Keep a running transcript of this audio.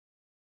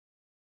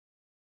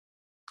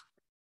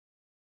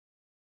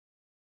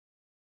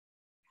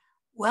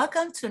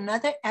Welcome to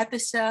another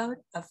episode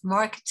of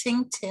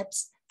Marketing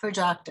Tips for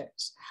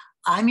Doctors.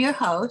 I'm your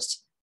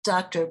host,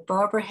 Dr.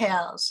 Barbara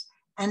Hales,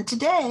 and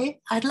today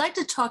I'd like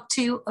to talk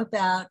to you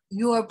about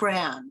your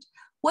brand.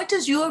 What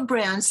does your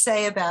brand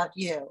say about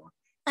you,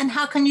 and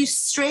how can you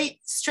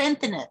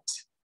strengthen it?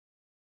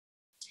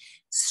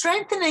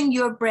 Strengthening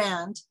your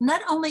brand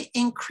not only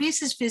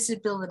increases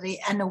visibility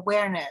and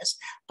awareness,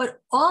 but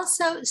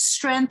also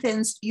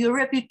strengthens your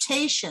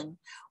reputation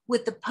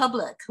with the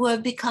public who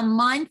have become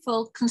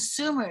mindful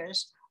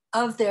consumers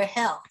of their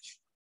health.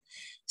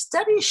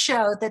 Studies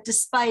show that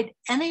despite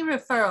any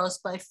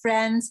referrals by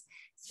friends,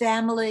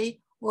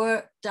 family,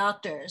 or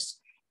doctors,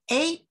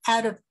 8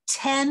 out of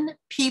 10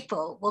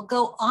 people will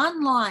go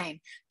online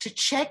to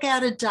check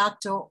out a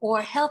doctor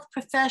or health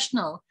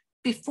professional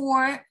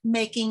before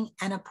making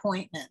an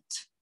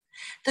appointment.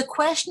 The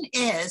question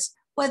is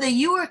whether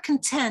you are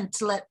content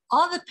to let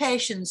all the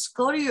patients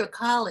go to your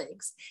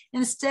colleagues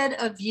instead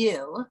of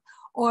you,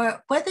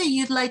 or whether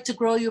you'd like to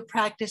grow your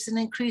practice and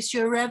increase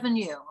your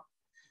revenue.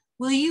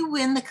 Will you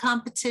win the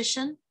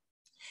competition?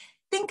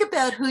 Think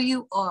about who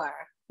you are,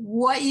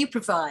 what you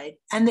provide,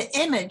 and the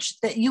image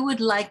that you would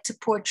like to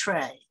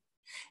portray.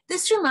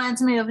 This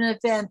reminds me of an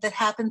event that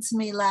happened to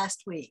me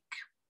last week.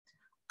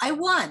 I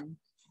won.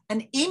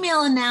 An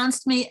email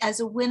announced me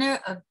as a winner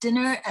of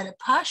dinner at a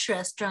posh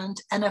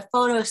restaurant and a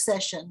photo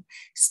session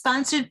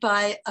sponsored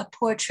by a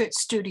portrait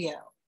studio.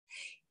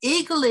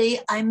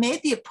 Eagerly, I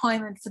made the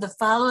appointment for the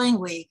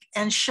following week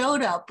and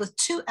showed up with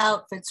 2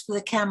 outfits for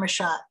the camera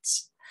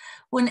shots.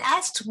 When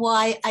asked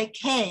why I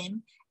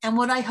came and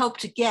what I hoped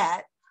to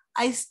get,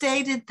 I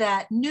stated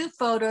that new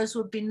photos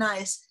would be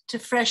nice to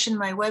freshen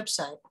my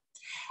website.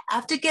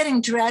 After getting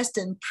dressed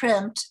and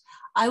primed,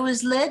 I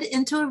was led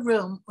into a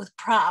room with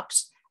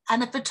props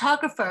and a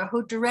photographer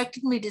who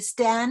directed me to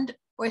stand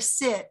or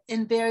sit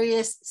in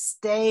various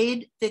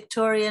staid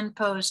Victorian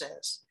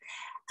poses.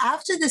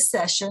 After the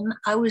session,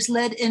 I was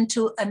led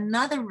into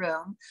another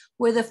room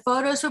where the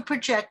photos were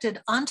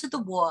projected onto the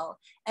wall,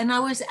 and I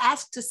was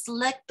asked to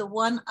select the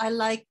one I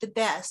liked the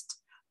best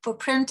for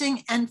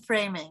printing and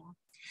framing.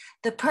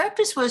 The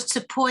purpose was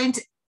to paint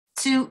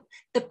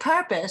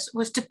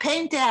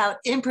out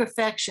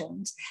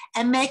imperfections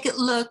and make it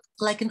look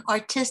like an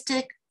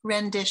artistic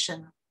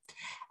rendition.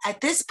 At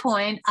this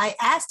point, I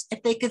asked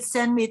if they could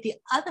send me the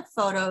other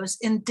photos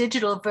in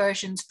digital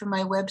versions for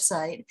my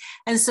website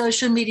and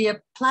social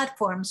media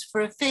platforms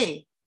for a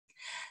fee.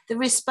 The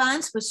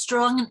response was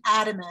strong and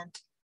adamant.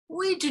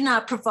 We do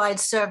not provide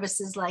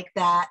services like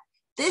that.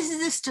 This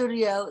is a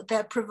studio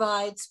that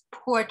provides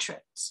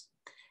portraits.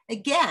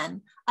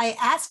 Again, I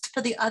asked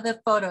for the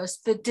other photos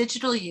for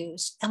digital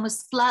use and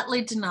was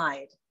flatly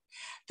denied.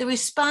 The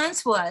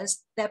response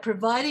was that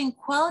providing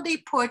quality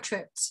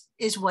portraits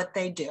is what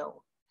they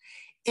do.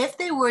 If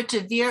they were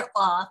to veer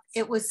off,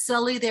 it would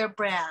sully their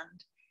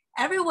brand.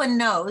 Everyone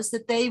knows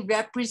that they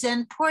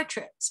represent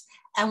portraits,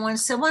 and when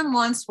someone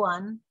wants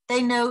one,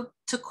 they know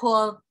to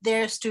call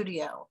their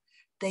studio.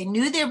 They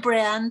knew their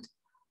brand,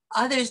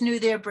 others knew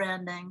their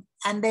branding,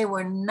 and they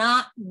were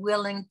not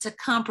willing to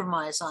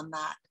compromise on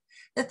that.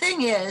 The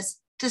thing is,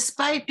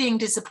 despite being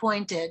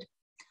disappointed,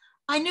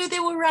 I knew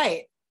they were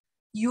right.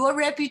 Your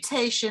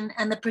reputation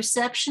and the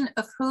perception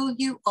of who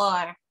you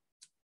are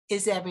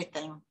is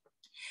everything.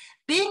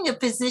 Being a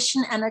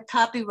physician and a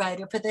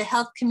copywriter for the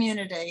health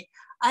community,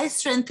 I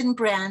strengthen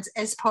brands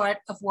as part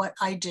of what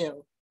I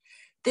do.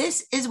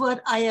 This is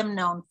what I am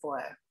known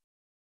for.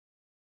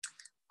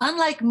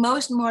 Unlike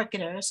most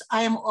marketers,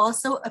 I am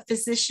also a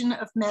physician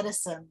of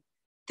medicine.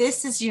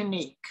 This is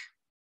unique.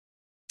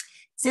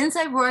 Since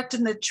I worked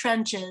in the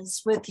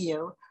trenches with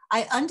you,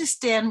 I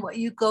understand what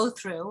you go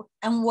through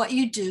and what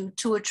you do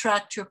to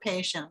attract your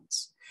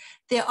patients.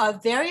 There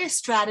are various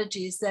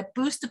strategies that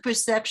boost the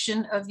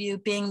perception of you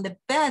being the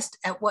best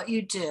at what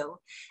you do,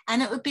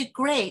 and it would be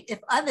great if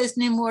others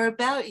knew more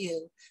about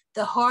you,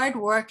 the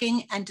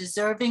hardworking and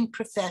deserving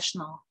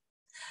professional.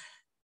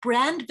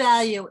 Brand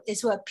value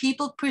is what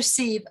people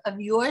perceive of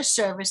your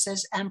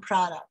services and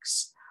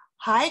products.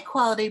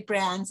 High-quality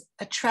brands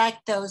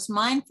attract those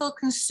mindful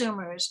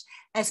consumers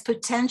as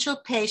potential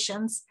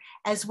patients,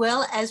 as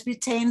well as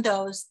retain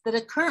those that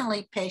are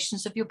currently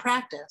patients of your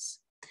practice.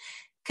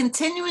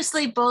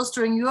 Continuously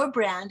bolstering your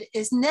brand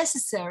is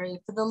necessary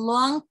for the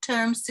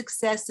long-term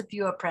success of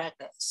your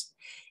practice.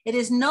 It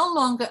is no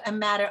longer a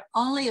matter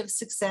only of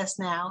success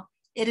now,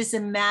 it is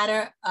a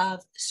matter of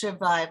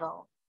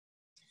survival.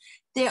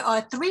 There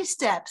are 3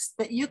 steps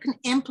that you can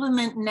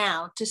implement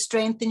now to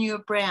strengthen your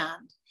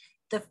brand.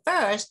 The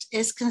first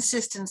is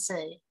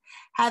consistency.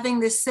 Having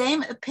the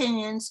same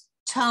opinions,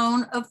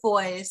 tone of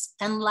voice,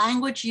 and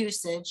language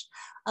usage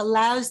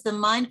allows the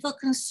mindful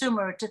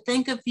consumer to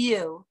think of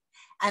you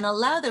and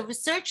allow the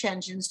research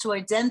engines to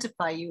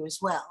identify you as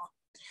well.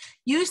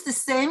 Use the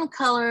same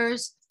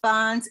colors,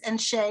 fonts,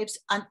 and shapes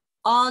on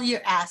all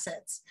your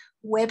assets: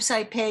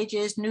 website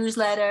pages,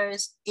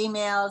 newsletters,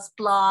 emails,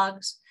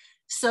 blogs,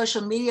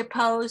 social media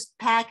posts,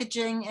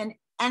 packaging, and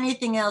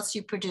anything else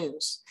you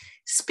produce.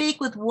 Speak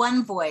with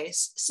one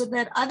voice so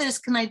that others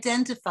can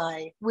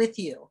identify with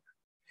you.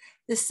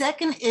 The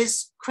second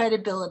is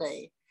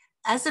credibility.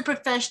 As a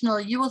professional,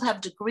 you will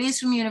have degrees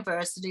from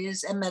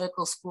universities and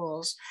medical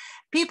schools.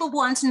 People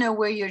want to know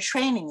where your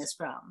training is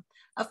from.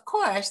 Of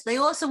course, they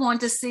also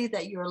want to see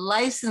that you're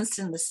licensed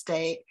in the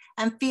state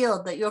and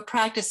field that you're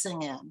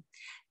practicing in.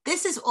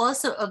 This is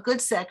also a good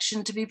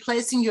section to be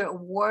placing your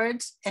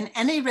awards and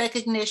any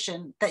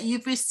recognition that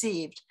you've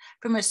received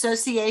from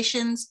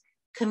associations,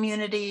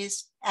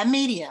 communities, and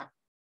media.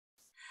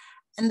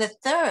 And the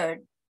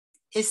third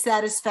is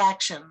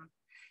satisfaction.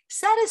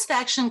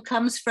 Satisfaction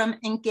comes from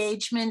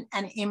engagement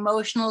and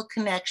emotional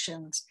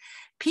connections.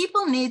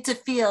 People need to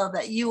feel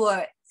that you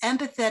are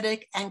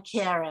empathetic and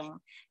caring.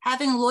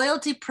 Having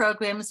loyalty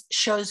programs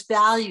shows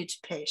value to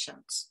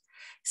patients.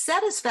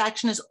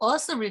 Satisfaction is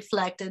also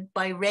reflected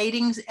by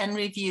ratings and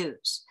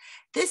reviews.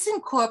 This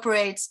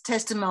incorporates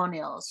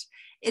testimonials.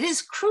 It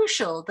is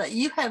crucial that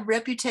you have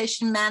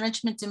reputation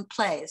management in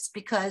place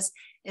because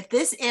if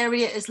this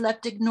area is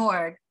left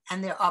ignored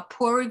and there are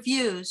poor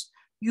reviews,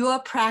 your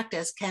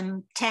practice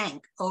can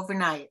tank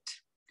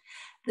overnight.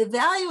 The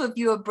value of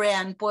your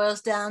brand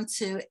boils down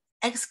to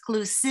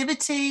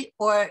exclusivity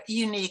or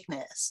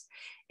uniqueness.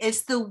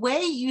 It's the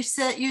way you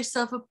set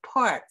yourself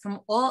apart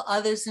from all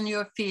others in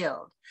your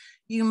field.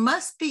 You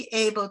must be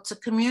able to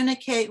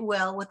communicate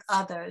well with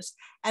others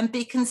and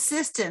be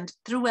consistent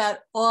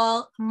throughout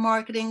all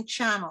marketing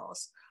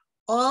channels,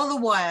 all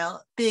the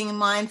while being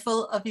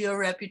mindful of your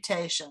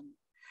reputation.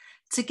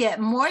 To get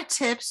more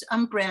tips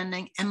on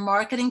branding and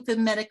marketing for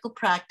medical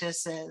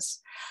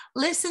practices,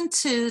 listen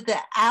to the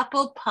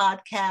Apple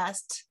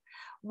podcast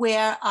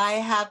where I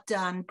have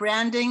done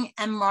branding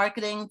and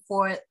marketing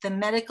for the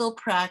medical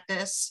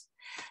practice.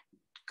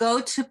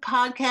 Go to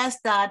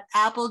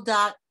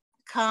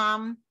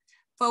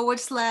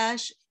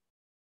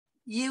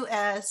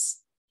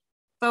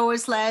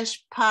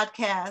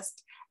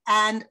podcast.apple.com/US/podcast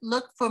and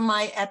look for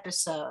my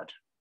episode.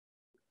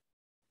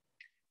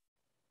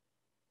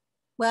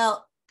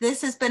 Well,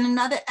 this has been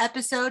another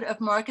episode of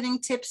Marketing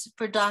Tips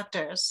for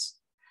Doctors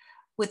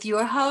with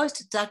your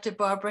host, Dr.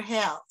 Barbara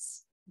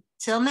Hales.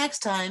 Till next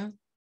time.